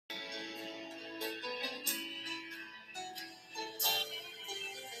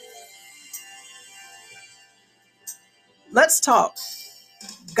Let's talk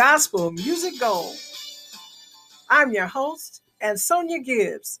gospel music gold. I'm your host, Ansonia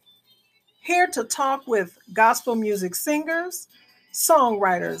Gibbs, here to talk with gospel music singers,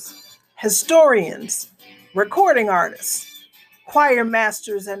 songwriters, historians, recording artists, choir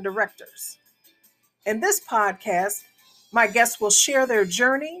masters, and directors. In this podcast, my guests will share their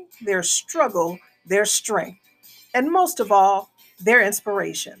journey, their struggle, their strength, and most of all, their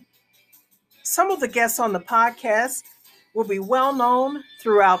inspiration. Some of the guests on the podcast will be well known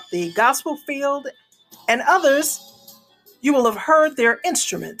throughout the gospel field, and others you will have heard their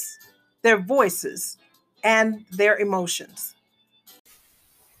instruments, their voices, and their emotions.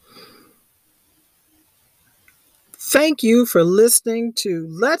 Thank you for listening to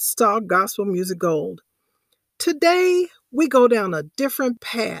Let's Talk Gospel Music Gold. Today, we go down a different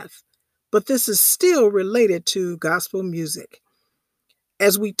path, but this is still related to gospel music.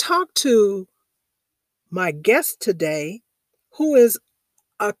 As we talk to my guest today, who is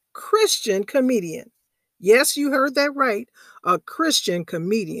a Christian comedian. Yes, you heard that right. A Christian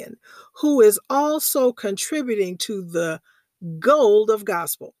comedian who is also contributing to the gold of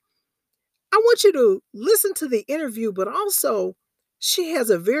gospel. I want you to listen to the interview, but also she has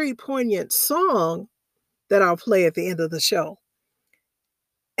a very poignant song that I'll play at the end of the show.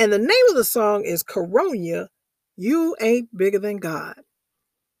 And the name of the song is Coronia, You Ain't Bigger Than God.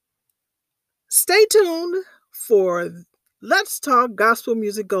 Stay tuned for Let's Talk Gospel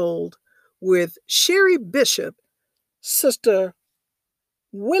Music Gold with Sherry Bishop, Sister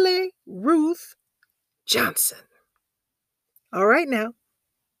Willie Ruth Johnson. All right now.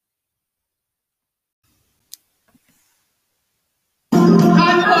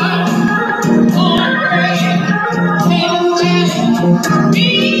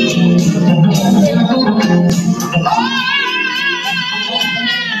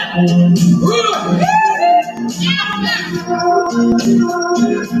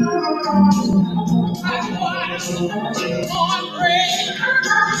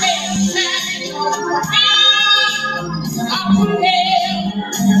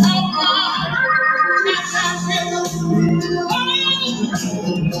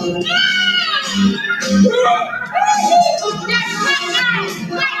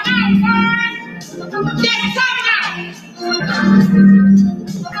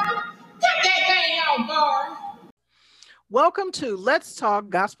 Welcome to Let's Talk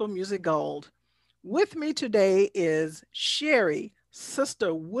Gospel Music Gold. With me today is Sherry,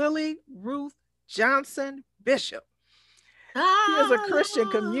 Sister Willie Ruth Johnson Bishop. She is a Christian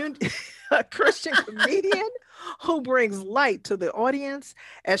comedian who brings light to the audience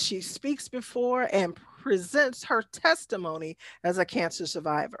as she speaks before and presents her testimony as a cancer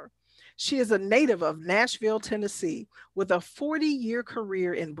survivor. She is a native of Nashville, Tennessee, with a 40-year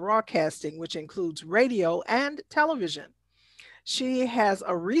career in broadcasting, which includes radio and television. She has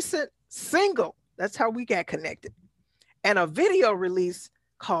a recent single, that's how we got connected, and a video release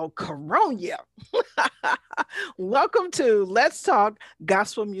called Coronia. Welcome to Let's Talk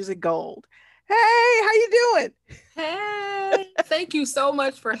Gospel Music Gold. Hey, how you doing? Hey, thank you so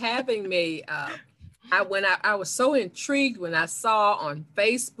much for having me. I was so intrigued when I saw on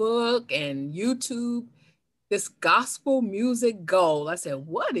Facebook and YouTube this gospel music gold. I said,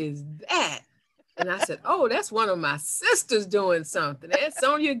 what is that? And I said, oh, that's one of my sisters doing something. That's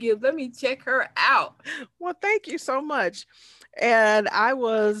Sonia Gibbs. Let me check her out. Well, thank you so much. And I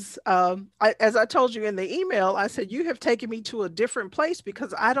was, as I told you in the email, I said, you have taken me to a different place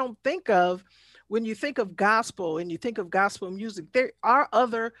because I don't think of, when you think of gospel and you think of gospel music, there are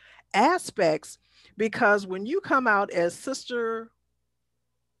other aspects, because when you come out as Sister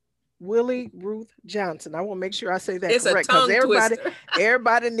Willie Ruth Johnson, I want to make sure I say that it's correct, because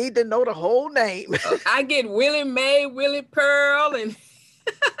everybody need to know the whole name. I get Willie Mae, Willie Pearl, and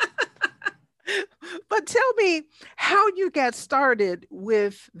but tell me how you got started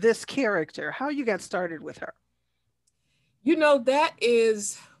with this character, how you got started with her. You know, that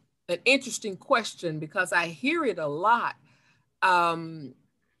is an interesting question because I hear it a lot. I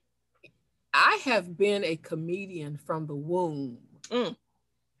have been a comedian from the womb.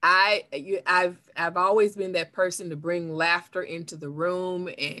 I've always been that person to bring laughter into the room,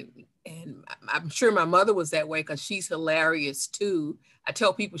 and I'm sure my mother was that way because she's hilarious too. I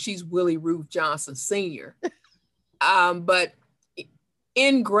tell people she's Willie Ruth Johnson Sr. But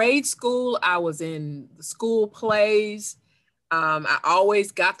in grade school, I was in the school plays. I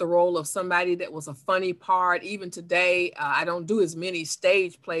always got the role of somebody that was a funny part. Even today, I don't do as many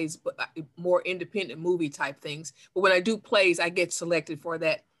stage plays, but more independent movie type things. But when I do plays, I get selected for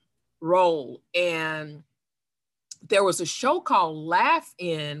that role. And there was a show called Laugh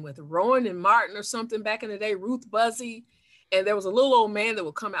In with Rowan and Martin or something back in the day, Ruth Buzzy. And there was a little old man that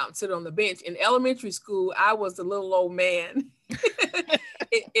would come out and sit on the bench. In elementary school, I was the little old man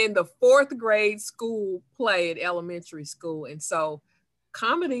in the fourth grade school play at elementary school. And so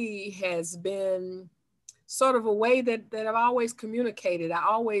comedy has been sort of a way that I've always communicated. I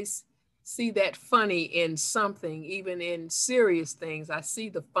always see that funny in something, even in serious things. I see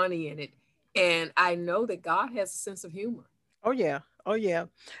the funny in it. And I know that God has a sense of humor. Oh yeah. Oh yeah.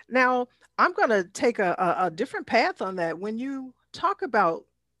 Now I'm going to take a different path on that. When you talk about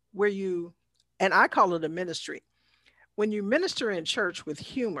where you, and I call it a ministry, when you minister in church with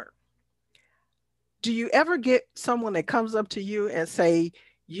humor, do you ever get someone that comes up to you and say,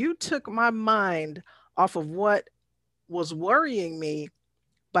 you took my mind off of what was worrying me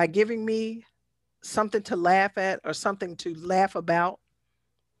by giving me something to laugh at or something to laugh about?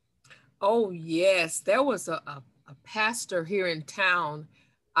 Oh, yes. There was a pastor here in town.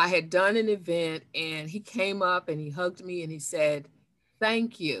 I had done an event and he came up and he hugged me and he said,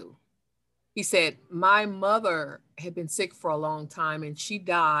 "Thank you." He said, "My mother had been sick for a long time and she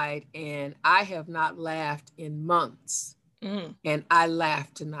died, and I have not laughed in months. Mm. And I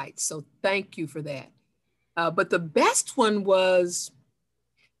laughed tonight. So thank you for that." But the best one was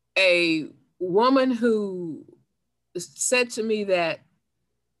a woman who said to me that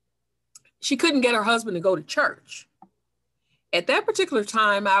she couldn't get her husband to go to church. At that particular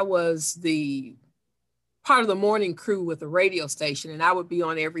time, I was the part of the morning crew with the radio station, and I would be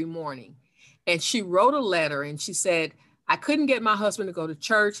on every morning. And she wrote a letter and she said, "I couldn't get my husband to go to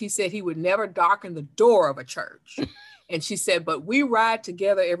church. He said he would never darken the door of a church." And she said, "But we ride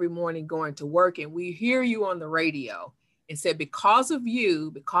together every morning going to work and we hear you on the radio." And said, "Because of you,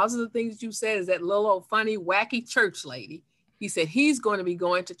 because of the things you said, is that little old funny, wacky church lady." He said, "He's going to be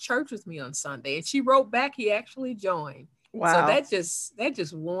going to church with me on Sunday." And she wrote back, he actually joined. So Wow. that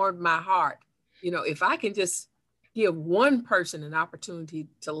just warmed my heart. If I can just give one person an opportunity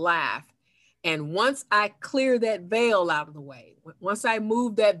to laugh, and once I clear that veil out of the way, once I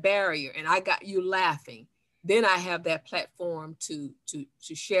move that barrier and I got you laughing, then I have that platform to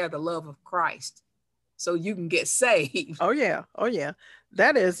share the love of Christ so you can get saved. Oh yeah. Oh yeah.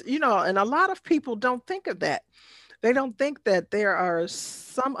 That is, and a lot of people don't think of that. They don't think that there are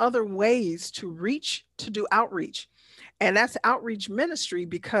some other ways to do outreach. And that's outreach ministry,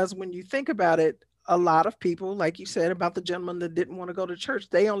 because when you think about it, a lot of people, like you said about the gentleman that didn't want to go to church,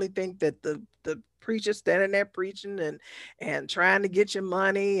 they only think that the preacher standing there preaching and trying to get your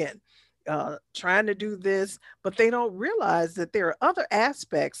money and trying to do this, but they don't realize that there are other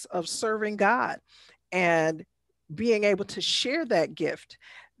aspects of serving God and being able to share that gift.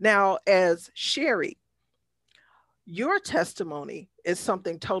 Now, as Sherry, your testimony is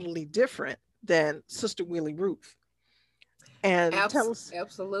something totally different than Sister Willie Ruth. And tell us,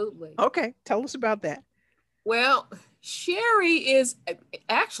 Absolutely. okay, tell us about that. Well, Sherry is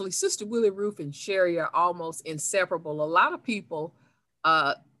actually, Sister Willie Ruth and Sherry are almost inseparable. A lot of people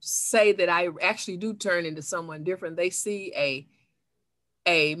say that I actually do turn into someone different. They see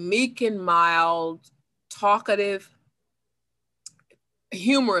a meek and mild, talkative,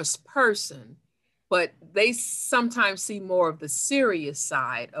 humorous person, but they sometimes see more of the serious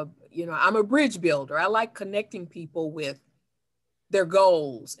side of, I'm a bridge builder. I like connecting people with their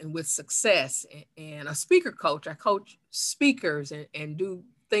goals and with success, and a speaker coach. I coach speakers and do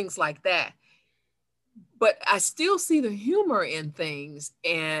things like that. But I still see the humor in things.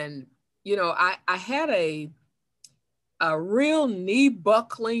 And, I had a real knee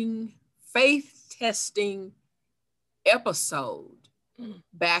buckling, faith testing episode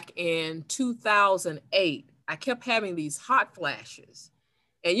back in 2008. I kept having these hot flashes.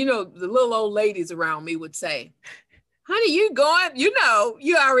 And, the little old ladies around me would say, "Honey, you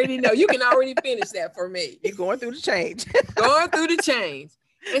already know. You can already finish that for me." You're going through the change. Going through the change.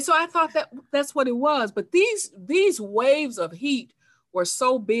 And so I thought that's what it was. But these waves of heat were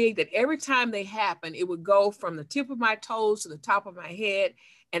so big that every time they happened, it would go from the tip of my toes to the top of my head.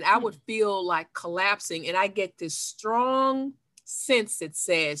 And I would feel like collapsing. And I get this strong sense that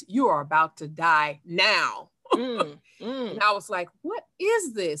says, "You are about to die now." And I was like, "What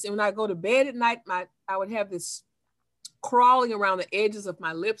is this?" And when I go to bed at night, I would have this crawling around the edges of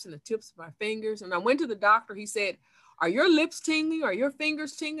my lips and the tips of my fingers. And I went to the doctor. He said, "Are your lips tingling? Are your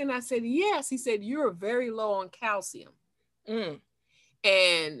fingers tingling?" I said, "Yes." He said, "You're very low on calcium."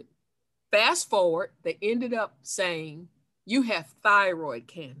 And fast forward, they ended up saying, "You have thyroid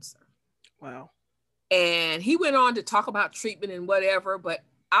cancer." Wow. And he went on to talk about treatment and whatever, but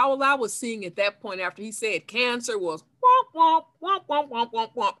all I was seeing at that point after he said cancer was womp, womp, womp, womp, womp,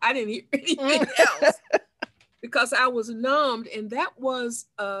 womp, womp. I didn't hear anything else because I was numbed. And that was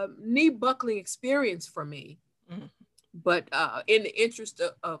a knee buckling experience for me But in the interest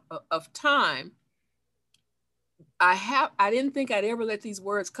of time, I didn't think I'd ever let these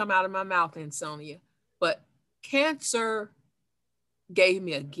words come out of my mouth, Ansonia, but cancer gave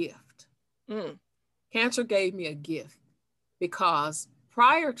me a gift. Mm. Cancer gave me a gift because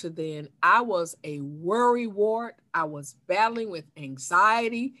prior to then, I was a worrywart. I was battling with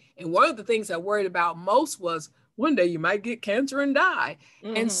anxiety. And one of the things I worried about most was one day you might get cancer and die.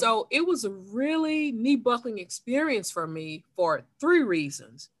 Mm-hmm. And so it was a really knee-buckling experience for me for 3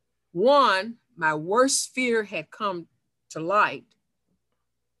 reasons. One, my worst fear had come to light.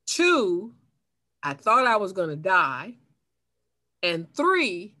 2, I thought I was going to die. And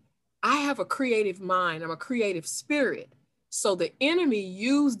 3, I have a creative mind. I'm a creative spirit. So the enemy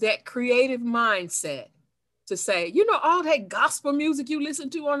used that creative mindset to say, you know, all that gospel music you listen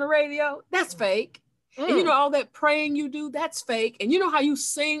to on the radio, that's fake. Mm. And you know, all that praying you do, that's fake. And you know how you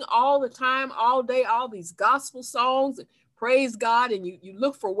sing all the time, all day, all these gospel songs and praise God. And you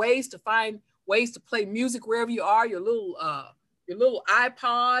look for ways to find ways to play music wherever you are, your little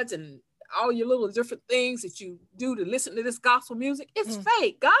iPods and all your little different things that you do to listen to this gospel music. It's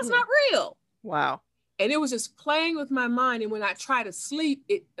fake. God's not real. Wow. And it was just playing with my mind. And when I tried to sleep,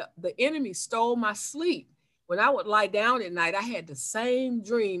 the enemy stole my sleep. When I would lie down at night, I had the same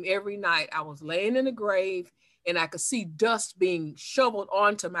dream every night. I was laying in a grave and I could see dust being shoveled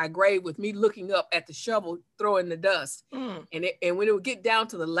onto my grave with me looking up at the shovel, throwing the dust. Mm. And when it would get down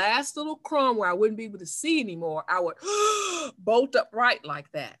to the last little crumb where I wouldn't be able to see anymore, I would bolt upright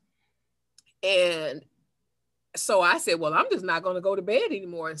like that. And so I said, well, I'm just not going to go to bed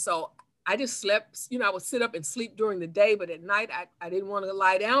anymore. And so I just slept, you know, I would sit up and sleep during the day, but at night I didn't want to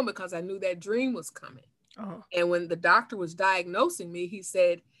lie down because I knew that dream was coming. Oh. And when the doctor was diagnosing me, he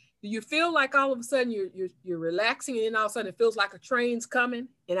said, do you feel like all of a sudden you're relaxing and then all of a sudden it feels like a train's coming?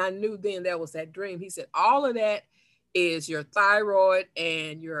 And I knew then that was that dream. He said, all of that is your thyroid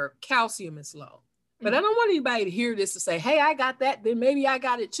and your calcium is low. But I don't want anybody to hear this to say, hey, I got that, then maybe I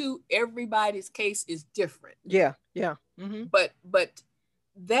got it too. Everybody's case is different. Yeah. Mm-hmm. But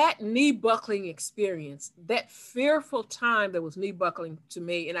that knee buckling experience, that fearful time that was knee buckling to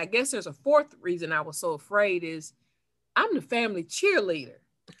me, and I guess there's a 4th reason I was so afraid is I'm the family cheerleader.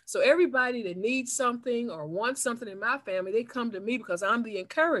 So everybody that needs something or wants something in my family, they come to me because I'm the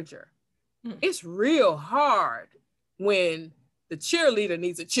encourager. It's real hard when the cheerleader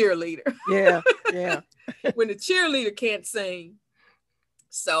needs a cheerleader. Yeah. When the cheerleader can't sing.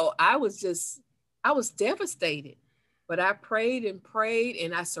 So I was devastated. But I prayed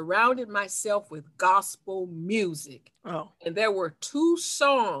and I surrounded myself with gospel music. Oh. And there were 2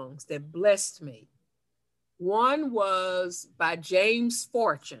 songs that blessed me. One was by James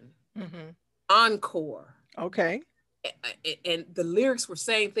Fortune, Encore. Okay. And the lyrics were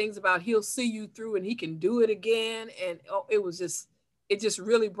saying things about he'll see you through and he can do it again. And it just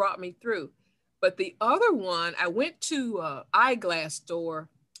really brought me through. But the other one, I went to an eyeglass store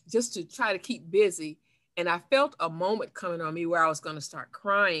just to try to keep busy. And I felt a moment coming on me where I was going to start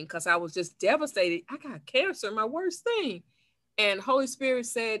crying because I was just devastated. I got cancer, my worst thing. And Holy Spirit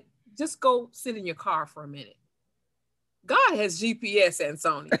said, just go sit in your car for a minute. God has GPS,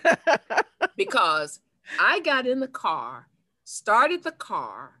 Ansonia, because I got in the car, started the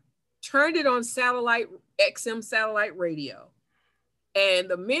car, turned it on XM satellite radio. And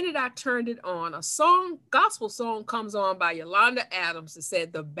the minute I turned it on, gospel song comes on by Yolanda Adams that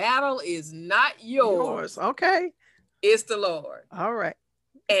said, the battle is not yours. Okay. It's the Lord. All right.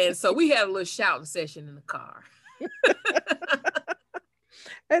 And so we had a little shouting session in the car.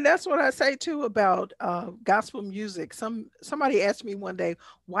 And that's what I say too about gospel music. Somebody asked me one day,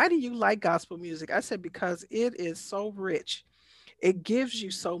 why do you like gospel music? I said, because it is so rich. It gives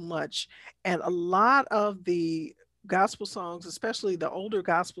you so much. And a lot of the gospel songs, especially the older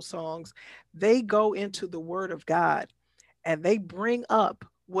gospel songs, they go into the word of God and they bring up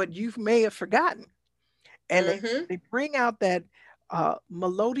what you may have forgotten. And they bring out that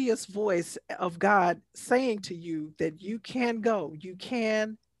melodious voice of God saying to you that you can go, you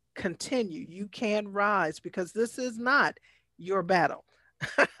can continue, you can rise, because this is not your battle.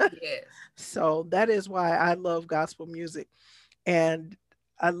 Yes. So that is why I love gospel music. And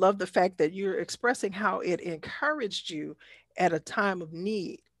I love the fact that you're expressing how it encouraged you at a time of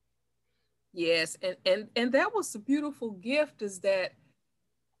need. Yes. And that was the beautiful gift, is that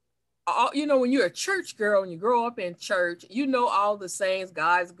you know, when you're a church girl and you grow up in church, you know all the sayings,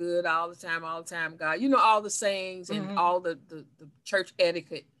 God's good all the time, God, you know all the sayings and all the church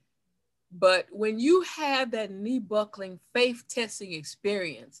etiquette. But when you have that knee buckling, faith testing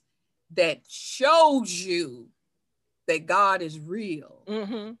experience that shows you that God is real,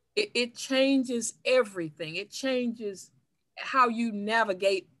 Mm-hmm. it changes everything. It changes how you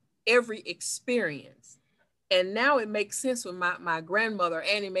navigate every experience. And now it makes sense when my grandmother,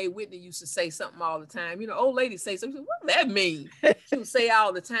 Annie Mae Whitney, used to say something all the time. You know, old lady say something, what does that mean? She would say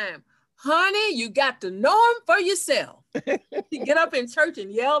all the time, honey, you got to know him for yourself. She'd get up in church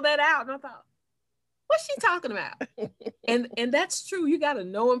and yell that out. And I thought, what's she talking about? And that's true. You got to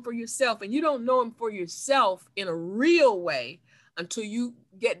know him for yourself. And you don't know him for yourself in a real way until you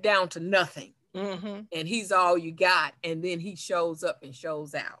get down to nothing. Mm-hmm. And he's all you got. And then he shows up and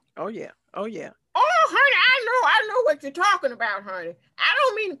shows out. Oh, yeah. Oh, yeah. Oh, honey, I know what you're talking about, honey. I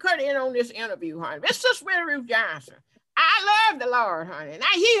don't mean to cut in on this interview, honey. This is Willie Ruth Johnson. I love the Lord, honey. Now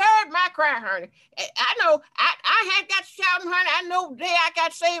he heard my cry, honey. I know I had got shouting, honey. I know the day I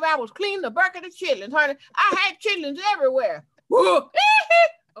got saved, I was cleaning the bucket of chitlins, honey. I had chitlins everywhere.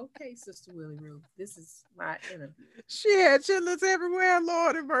 Okay, Sister Willie Ruth, this is my interview. She had chitlins everywhere,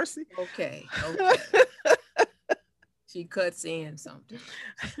 Lord have mercy. Okay. She cuts in something.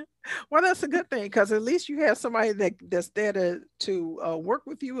 Well, that's a good thing, because at least you have somebody that's there to work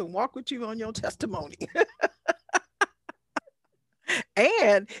with you and walk with you on your testimony.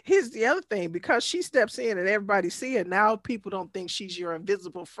 And here's the other thing, because she steps in and everybody see it, now people don't think she's your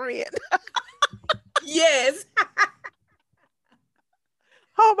invisible friend. Yes.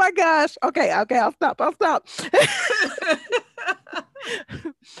 Oh my gosh. Okay, I'll stop.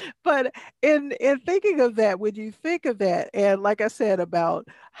 But in thinking of that, when you think of that, and like I said about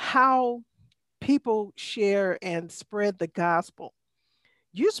how people share and spread the gospel,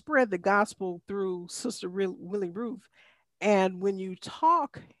 you spread the gospel through Sister Willie Ruth. And when you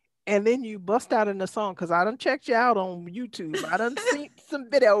talk and then you bust out in the song, because I done checked you out on YouTube, I done seen some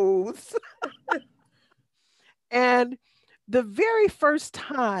videos. And the very first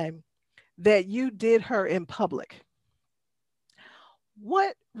time that you did her in public,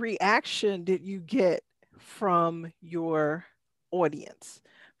 what reaction did you get from your audience?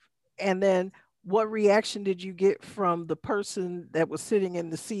 And then what reaction did you get from the person that was sitting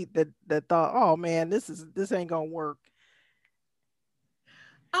in the seat that thought, oh man, this ain't gonna work?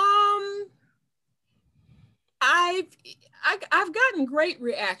 I've gotten great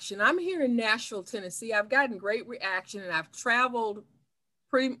reaction. I'm here in Nashville, Tennessee. I've gotten great reaction, and I've traveled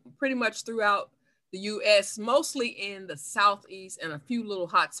pretty much throughout the U.S., mostly in the Southeast and a few little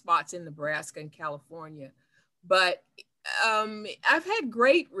hot spots in Nebraska and California. But I've had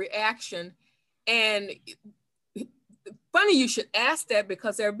great reaction, and funny you should ask that,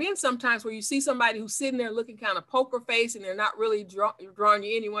 because there have been some times where you see somebody who's sitting there looking kind of poker face and they're not really drawing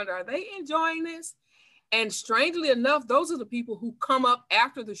you in. You wonder, are they enjoying this? And strangely enough, those are the people who come up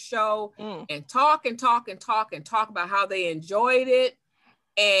after the show and talk about how they enjoyed it,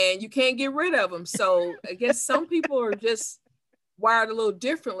 and you can't get rid of them. So I guess some people are just wired a little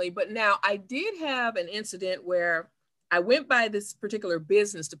differently. But now I did have an incident where I went by this particular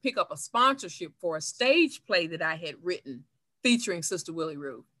business to pick up a sponsorship for a stage play that I had written featuring Sister Willie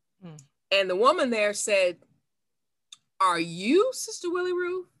Ruth. And the woman there said, "Are you Sister Willie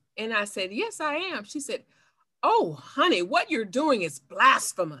Ruth?" And I said, "Yes, I am." She said, "Oh, honey, what you're doing is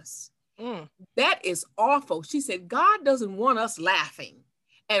blasphemous. That is awful." She said, "God doesn't want us laughing.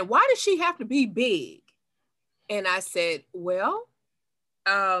 And why does she have to be big?" And I said, "Well,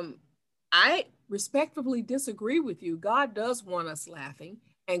 I respectfully disagree with you. God does want us laughing,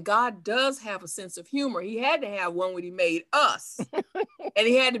 and God does have a sense of humor. He had to have one when he made us. And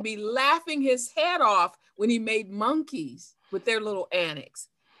he had to be laughing his head off when he made monkeys with their little antics."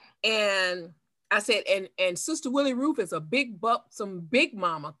 And I said, and Sister Willie Ruth is some big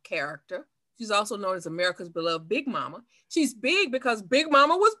mama character. She's also known as America's beloved Big Mama. She's big because Big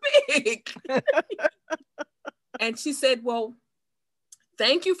Mama was big. And she said, "Well,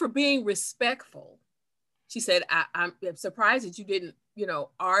 thank you for being respectful." She said, I'm surprised that you didn't,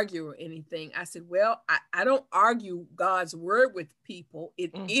 argue or anything. I said, "Well, I don't argue God's word with people.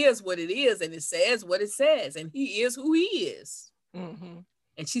 It is what it is, and it says what it says, and he is who he is."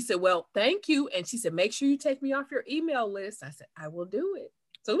 And she said, "Well, thank you." And she said, "Make sure you take me off your email list." I said, "I will do it."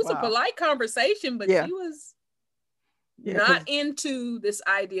 So it was a polite conversation, but she was not into this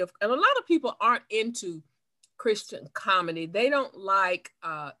idea of, and a lot of people aren't into Christian comedy. They don't like,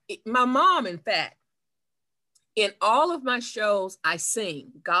 my mom, in fact, in all of my shows, I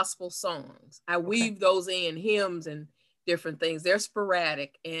sing gospel songs. I weave those in, hymns and different things. They're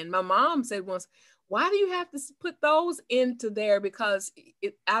sporadic. And my mom said once, "Why do you have to put those into there? Because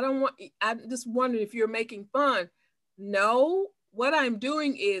I'm just wondering if you're making fun." No, what I'm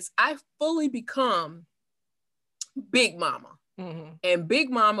doing is I fully become Big Mama. Mm-hmm. And Big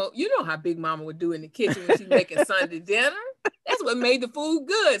Mama, you know how Big Mama would do in the kitchen when she's making Sunday dinner. That's what made the food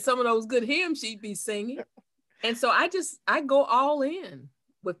good. Some of those good hymns she'd be singing. And so I go all in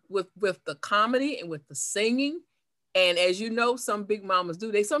with the comedy and with the singing. And as you know, some big mamas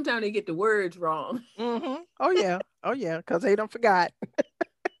do. Sometimes they get the words wrong. Mm-hmm. Oh yeah, because they don't forgot.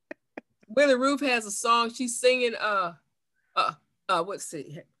 Willie Roof has a song she's singing. What's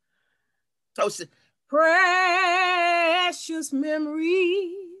it? Oh, precious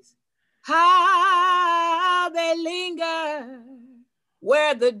memories, how they linger,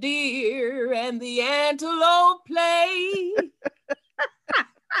 where the deer and the antelope play.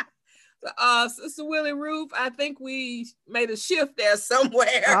 Sister Willie Roof, I think we made a shift there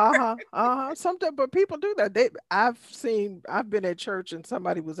somewhere. Sometimes, but people do that. I've been at church and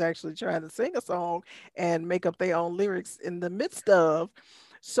somebody was actually trying to sing a song and make up their own lyrics in the midst of.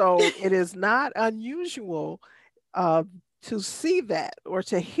 So it is not unusual uh, to see that or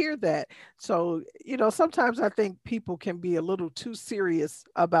to hear that. So, sometimes I think people can be a little too serious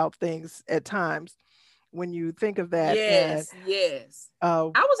about things at times when you think of that. And Yes. I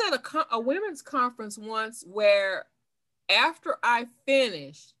was at a women's conference once where after I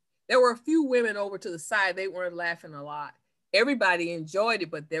finished, there were a few women over to the side. They weren't laughing a lot. Everybody enjoyed it,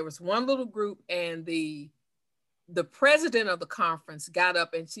 but there was one little group, and the president of the conference got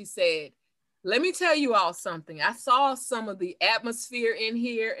up and she said, "Let me tell you all something. I saw some of the atmosphere in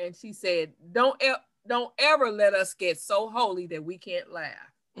here," and she said, don't ever let us get so holy that we can't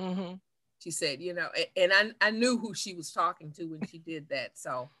laugh." Mm-hmm. She said, and I knew who she was talking to when she did that.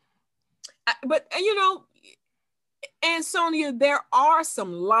 So, and Sonia, there are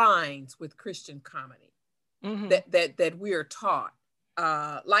some lines with Christian comedy Mm-hmm. that we are taught,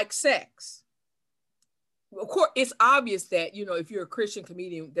 like sex. Of course, it's obvious that, if you're a Christian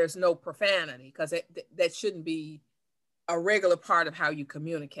comedian, there's no profanity, because that shouldn't be a regular part of how you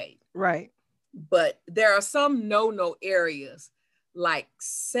communicate. Right. But there are some no-no areas, like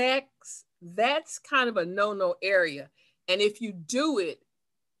sex. That's kind of a no-no area. And if you do it,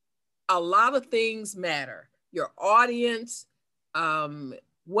 a lot of things matter. Your audience,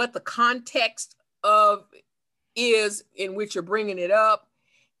 what the context of is in which you're bringing it up.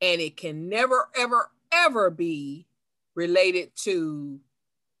 And it can never, ever, ever be related to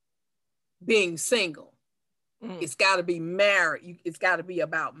being single. It's got to be married. It's got to be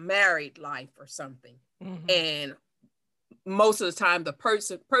about married life or something. Mm-hmm. And most of the time, the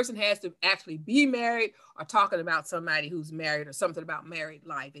person has to actually be married, or talking about somebody who's married, or something about married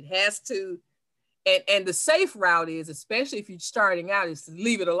life. It has to, and the safe route is, especially if you're starting out, is to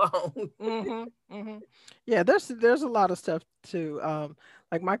leave it alone. Mm-hmm. Mm-hmm. Yeah, there's a lot of stuff too.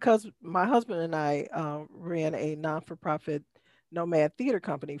 Like my husband and I ran a non-for-profit nomad theater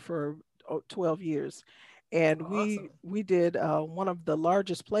company for 12 years, and Awesome. we did one of the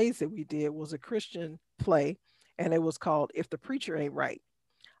largest plays that we did was a Christian play, and it was called If the Preacher Ain't Right.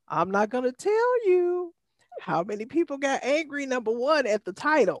 I'm not going to tell you how many people got angry, number one, at the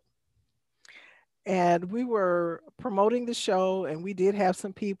title. And we were promoting the show, and we did have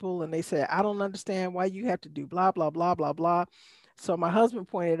some people, and they said, "I don't understand why you have to do blah, blah, blah, blah, blah." So my husband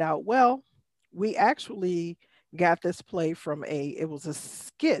pointed out, well, we actually got this play from it was a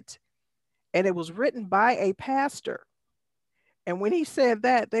skit, and it was written by a pastor. And when he said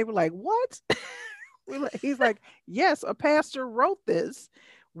that, they were like, "What?" He's like, "Yes, a pastor wrote this.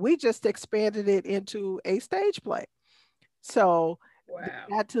 We just expanded it into a stage play." So they Wow.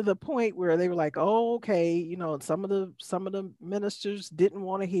 got to the point where they were like, "Oh, okay." Some of the ministers didn't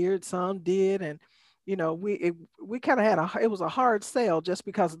want to hear it, some did, and we kind of it was a hard sell just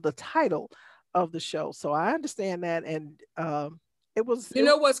because of the title of the show. So I understand that, and it was. You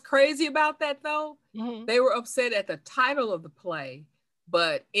know what's crazy about that, though? Mm-hmm. They were upset at the title of the play.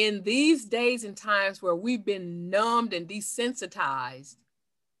 But in these days and times where we've been numbed and desensitized,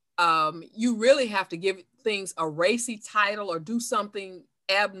 you really have to give things a racy title or do something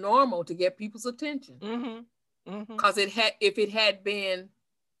abnormal to get people's attention. Mm-hmm. Because if it had been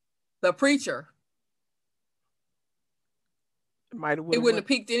The Preacher, it wouldn't have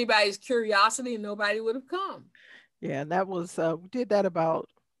piqued anybody's curiosity, and nobody would have come. Yeah, and that was we did that about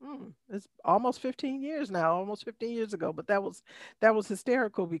it's almost 15 years now, almost 15 years ago. But that was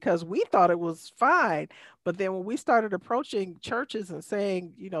hysterical because we thought it was fine, but then when we started approaching churches and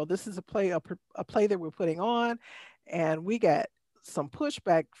saying, this is a play that we're putting on, and we got some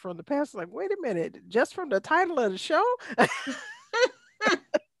pushback from the pastor, like, wait a minute, just from the title of the show.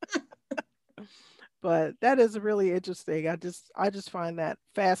 But that is really interesting. I just find that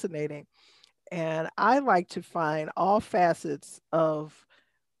fascinating. And I like to find all facets of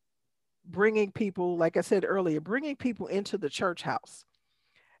bringing people, like I said earlier, bringing people into the church house.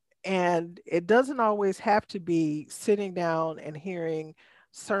 And it doesn't always have to be sitting down and hearing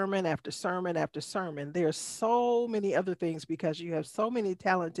sermon after sermon after sermon. There's so many other things because you have so many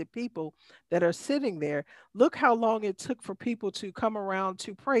talented people that are sitting there. Look how long it took for people to come around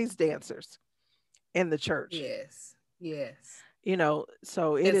to praise dancers in the church. Yes, yes.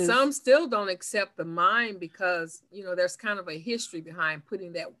 So it And is. some still don't accept the mind because there's kind of a history behind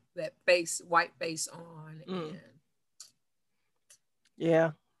putting that face white face on. Mm, And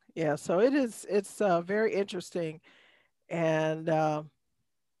yeah, yeah. So it's very interesting, and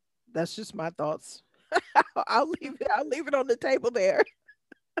that's just my thoughts. I'll leave it on the table there.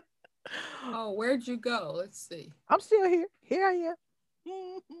 oh, where'd you go? Let's see. I'm still here. Here I am.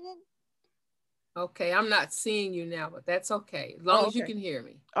 Mhm. Okay, I'm not seeing you now, but that's okay as long Oh, as you okay. can hear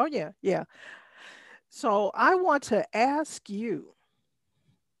me. Oh, yeah, yeah. So I want to ask you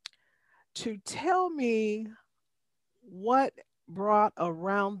to tell me what brought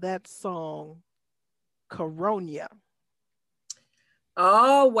around that song, Coronia.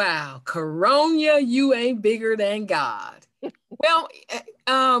 Oh wow, Coronia, you ain't bigger than God. Well,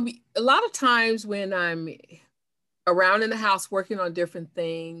 a lot of times when I'm around in the house working on different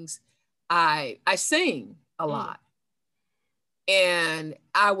things, I sing a Mm, lot. And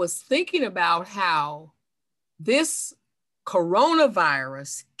I was thinking about how this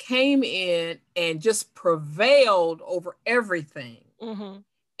coronavirus came in and just prevailed over everything. mm-hmm,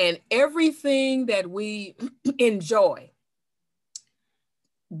 And everything that we enjoy,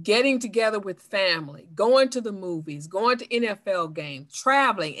 getting together with family, going to the movies, going to NFL games,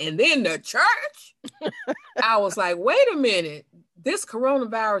 traveling, and then the church. I was like, wait a minute, this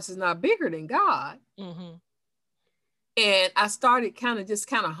coronavirus is not bigger than God. mm-hmm, And I started kind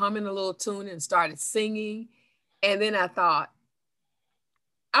of humming a little tune and started singing. And then I thought,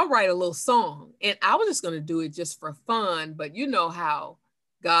 I'll write a little song. And I was just going to do it just for fun. But you know how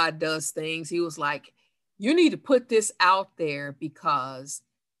God does things. He was like, you need to put this out there because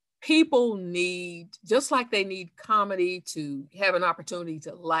people need, just like they need comedy to have an opportunity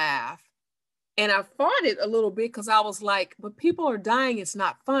to laugh. And I fought it a little bit because I was like, but people are dying. It's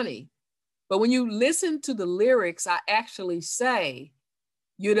not funny. But when you listen to the lyrics, I actually say,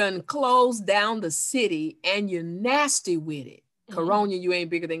 you done closed down the city and you're nasty with it. mm-hmm, Coronia, you ain't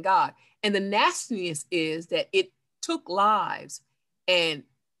bigger than God. And the nastiness is that it took lives and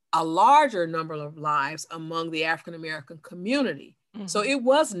a larger number of lives among the African American community. So mm-hmm. it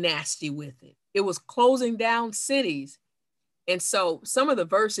was nasty with it. It was closing down cities. And so some of the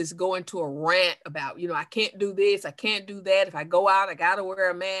verses go into a rant about, I can't do this, I can't do that. If I go out, I got to wear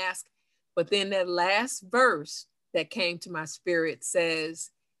a mask. But then that last verse that came to my spirit says,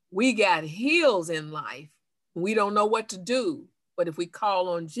 we got hills in life. We don't know what to do. But if we call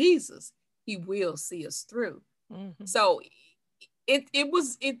on Jesus, he will see us through. Mm-hmm. So it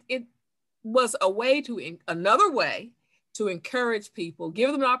was a way to another way to encourage people,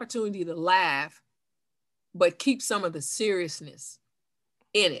 give them an opportunity to laugh, but keep some of the seriousness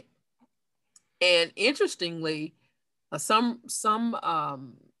in it. And interestingly, some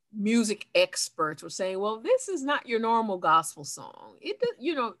music experts were saying, "Well, this is not your normal gospel song.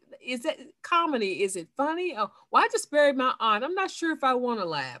 Is that comedy? Is it funny? Oh, well, I just buried my aunt. I'm not sure if I want to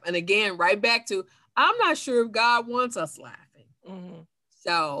laugh." And again, right back to, I'm not sure if God wants us laughing. Mm-hmm.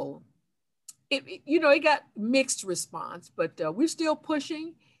 So it got mixed response, but we're still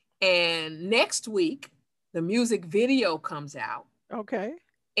pushing. And next week, the music video comes out. Okay.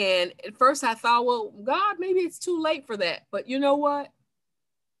 And at first I thought, well, God, maybe it's too late for that. But you know what?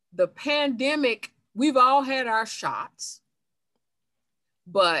 The pandemic, we've all had our shots,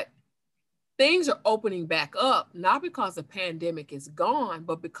 but things are opening back up, not because the pandemic is gone,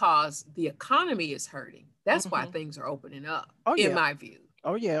 but because the economy is hurting. That's why Mm-hmm. things are opening up, Oh, in yeah. my view.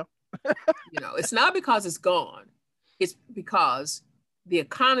 Oh, yeah. It's not because it's gone. It's because the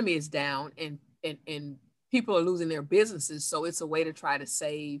economy is down and people are losing their businesses. So it's a way to try to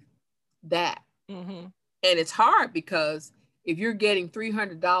save that. Mm-hmm. And it's hard because if you're getting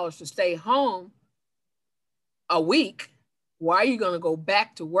 $300 to stay home a week, why are you going to go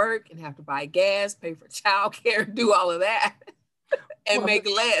back to work and have to buy gas, pay for childcare, do all of that and Well, make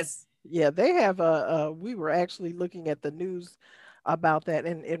less? yeah, they have we were actually looking at the news about that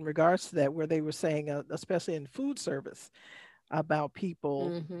in regards to that, where they were saying, especially in food service, about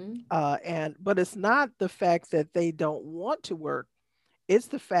people, Mm-hmm. but it's not the fact that they don't want to work. It's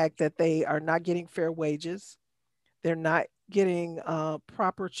the fact that they are not getting fair wages. They're not getting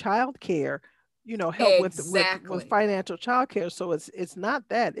proper child care, help with Exactly. financial child care. So it's not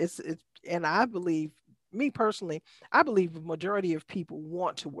that. And I believe, me personally, I believe the majority of people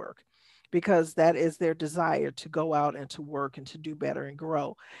want to work. because that is their desire to go out and to work and to do better and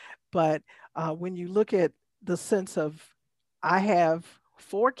grow. But when you look at the sense of, I have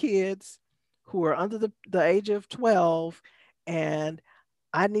 4 kids who are under the age of 12, and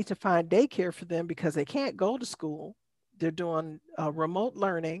I need to find daycare for them because they can't go to school. They're doing remote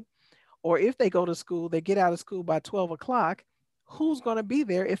learning, or if they go to school, they get out of school by 12 o'clock. Who's going to be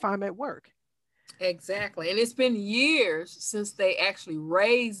there if I'm at work? Exactly. And it's been years since they actually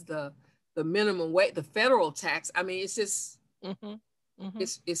raised the minimum wage, the federal tax. I mean, it's just Mm-hmm. Mm-hmm.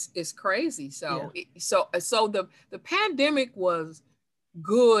 it's crazy. Yeah. So the pandemic was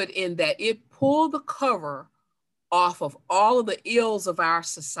good in that it pulled the cover off of all of the ills of our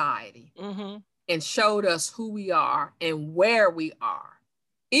society Mm-hmm. and showed us who we are and where we are.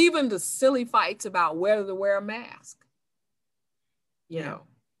 Even the silly fights about whether to wear a mask, you Yeah. know,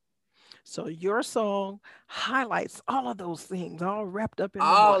 So your song highlights all of those things, all wrapped up into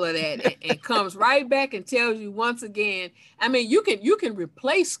one. all of that, and comes right back and tells you once again. I mean, you can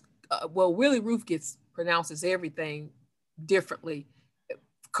replace well, Willie Roof gets pronounces everything differently.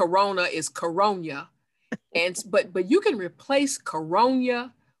 Corona is Coronia, and but you can replace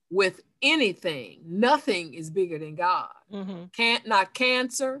Coronia with anything. Nothing is bigger than God. Mm-hmm. Can't Not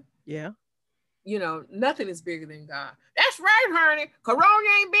cancer. Yeah. Nothing is bigger than God. That's right, honey. Corona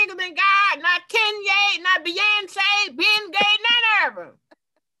ain't bigger than God. Not Kanye, not Beyonce, Ben Gay, none of them.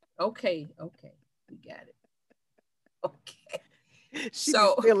 Okay, we got it. Okay. She be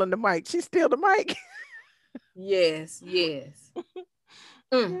So stealing the mic. She steal the mic. yes.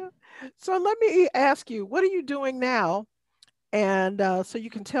 Mm. Yeah. So let me ask you, what are you doing now? And so you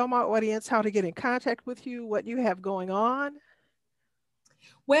can tell my audience how to get in contact with you, what you have going on.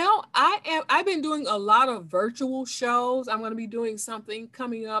 Well, I've been doing a lot of virtual shows. I'm going to be doing something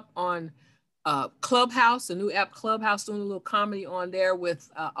coming up on Clubhouse, the new app Clubhouse, doing a little comedy on there with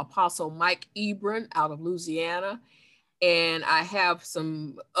Apostle Mike Ebron out of Louisiana. And I have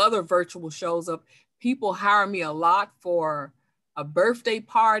some other virtual shows up. People hire me a lot for birthday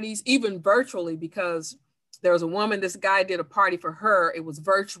parties, even virtually, because there was a woman, this guy did a party for her. It was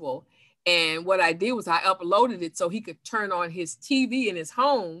virtual. And what I did was I uploaded it so he could turn on his TV in his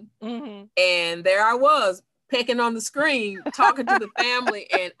home. Mm-hmm. And there I was pecking on the screen, talking to the family.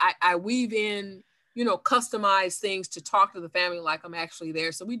 And I weave in, customized things to talk to the family like I'm actually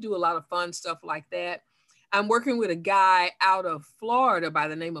there. So we do a lot of fun stuff like that. I'm working with a guy out of Florida by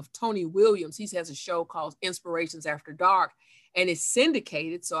the name of Tony Williams. He has a show called Inspirations After Dark, and it's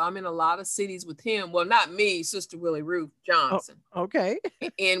syndicated. So I'm in a lot of cities with him. Well, not me, Sister Willie Ruth Oh, Johnson. okay.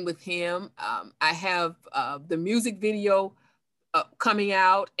 In with him. I have the music video coming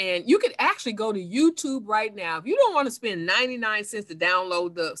out, and you could actually go to YouTube right now. If you don't want to spend 99 cents to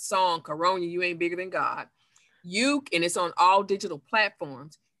download the song Corona, You Ain't Bigger Than God, and it's on all digital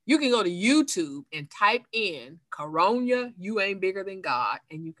platforms. You can go to YouTube and type in Corona, You Ain't Bigger Than God,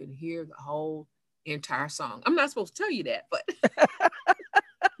 and you can hear the whole entire song. I'm not supposed to tell you that, but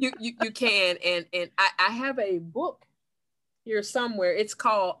you can. And I have a book here somewhere. It's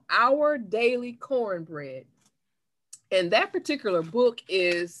called Our Daily Cornbread. And that particular book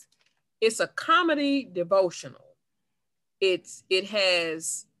it's a comedy devotional. It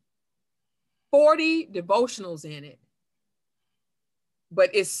has 40 devotionals in it. But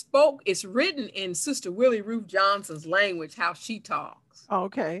it's written in Sister Willie Ruth Johnson's language, how she talks.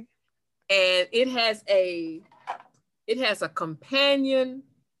 Okay. And it has a companion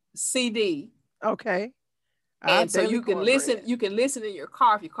CD. Okay. And so you can listen in your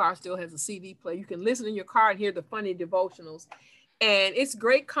car if your car still has a CD player. You can listen in your car and hear the funny devotionals. And it's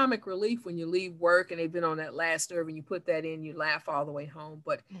great comic relief when you leave work and they've been on that last nerve and you put that in, you laugh all the way home.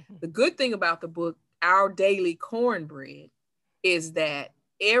 But the good thing about the book, Our Daily Cornbread, is that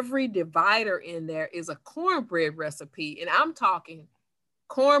every divider in there is a cornbread recipe. And I'm talking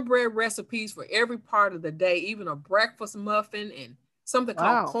cornbread recipes for every part of the day, even a breakfast muffin and something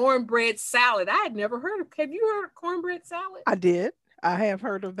called cornbread salad. I had never heard of. Have you heard of cornbread salad? I did. I have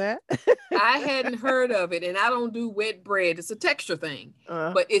heard of that. I hadn't heard of it, and I don't do wet bread. It's a texture thing,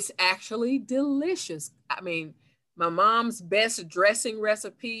 but it's actually delicious. I mean, my mom's best dressing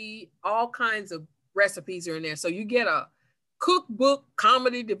recipe, all kinds of recipes are in there. So you get a cookbook,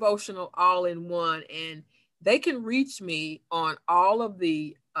 comedy devotional all in one, and they can reach me on all of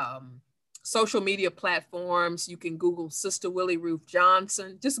the social media platforms. You can Google Sister Willie Ruth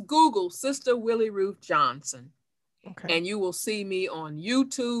Johnson. Just Google Sister Willie Ruth Johnson. Okay. And you will see me on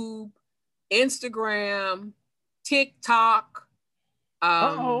YouTube, Instagram, TikTok.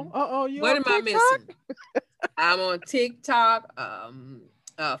 What am I missing? I'm on TikTok,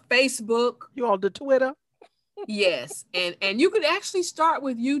 Facebook. You on the Twitter? Yes, and you could actually start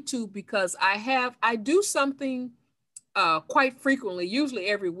with YouTube, because I do something quite frequently, usually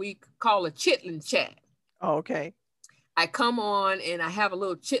every week, called a chitlin chat. Okay. I come on and I have a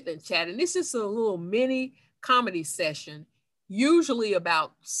little chitlin chat, and this is a little mini comedy session, usually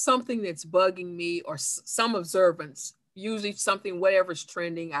about something that's bugging me or some observance, usually something, whatever's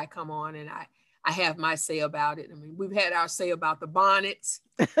trending. I come on and I have my say about it. I mean, we've had our say about the bonnets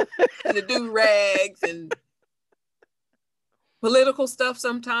and the do-rags and political stuff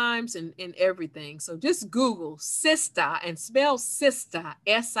sometimes, and everything. So just Google Sistah and spell Sistah,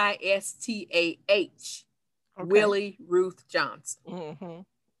 Sistah, Okay. Willie Ruth Johnson.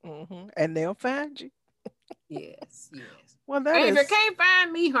 And they'll find you. Yes, yes. Well, that And if is. you can't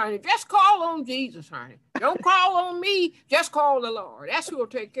find me, honey, just call on Jesus, honey. Don't call on me, just call the Lord. That's who will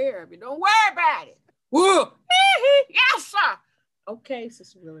take care of you. Don't worry about it. Whoa. Yes, sir. Okay,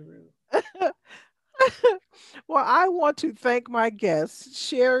 Sister Willie Ruth. Well, I want to thank my guest,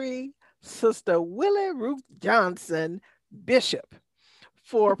 Sherry Sister Willie Ruth Johnson Bishop,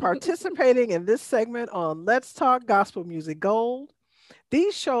 for participating in this segment on Let's Talk Gospel Music Gold.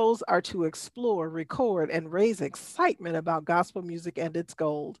 These shows are to explore, record, and raise excitement about gospel music and its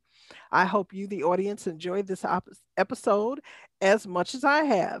gold. I hope you, the audience, enjoyed this episode as much as I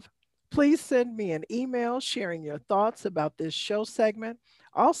have. Please send me an email sharing your thoughts about this show segment.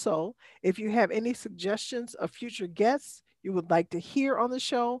 Also, if you have any suggestions of future guests you would like to hear on the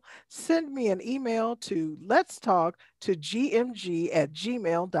show, send me an email to let's talk to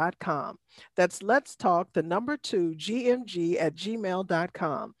gmg@gmail.com. That's let's talk, the number 2,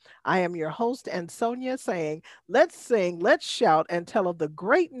 gmg@gmail.com. I am your host, Ansonia, saying, let's sing, let's shout, and tell of the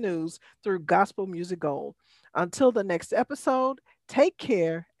great news through Gospel Music Gold. Until the next episode, take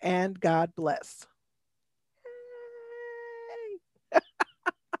care and God bless.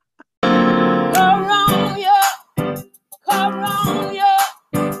 Come on, yeah. Come on, yeah.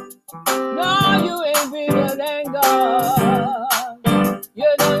 No, you ain't bigger than God.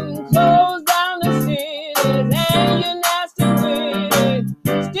 You done close down the cities and you're nasty with it.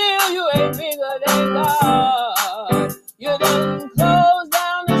 Still, you ain't bigger than God. You done close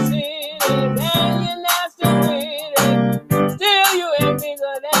down the cities and you're nasty with it. Still, you ain't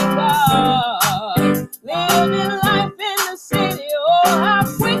bigger than God. Living life in the city, oh, how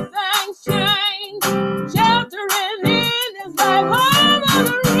quick things change. Sheltering in is like home on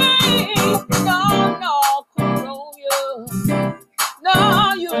the rain. No, no, come on, you.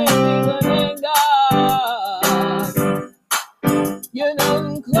 No, you ain't bigger than God. You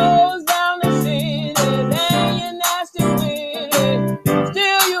done close down the city, and you're nasty with it.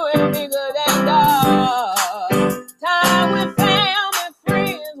 Still, you ain't bigger than God. Time with family,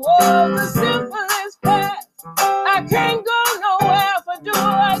 friends was the simplest path. I can't go nowhere for do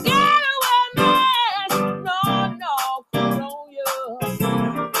I get away, man. No, no, come on, you.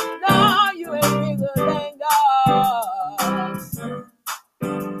 No, you ain't bigger than God.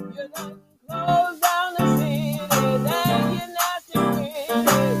 You done close down the city, and you're nasty with it.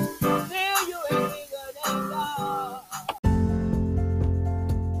 Still, you ain't bigger than God.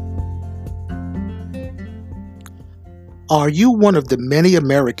 Are you one of the many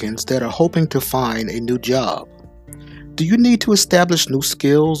Americans that are hoping to find a new job? Do you need to establish new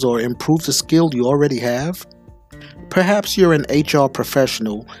skills or improve the skill you already have? Perhaps you're an HR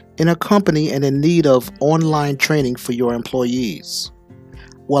professional in a company and in need of online training for your employees.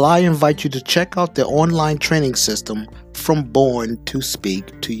 Well, I invite you to check out the online training system from Born to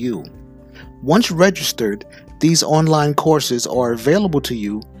Speak to You. Once registered, these online courses are available to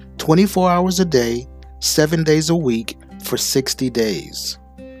you 24 hours a day, 7 days a week for 60 days.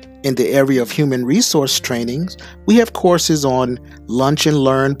 In the area of human resource trainings, we have courses on Lunch and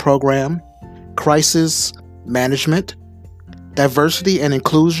Learn program, crisis management, diversity and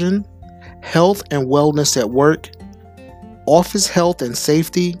inclusion, health and wellness at work, office health and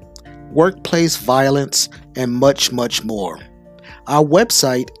safety, workplace violence, and much, much more. Our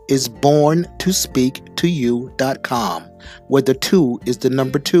website is borntospeaktoyou.com, where the 2 is the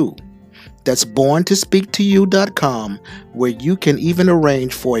number 2. That's borntospeaktoyou.com, where you can even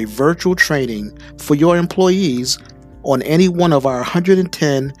arrange for a virtual training for your employees on any one of our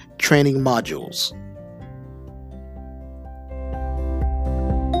 110 training modules.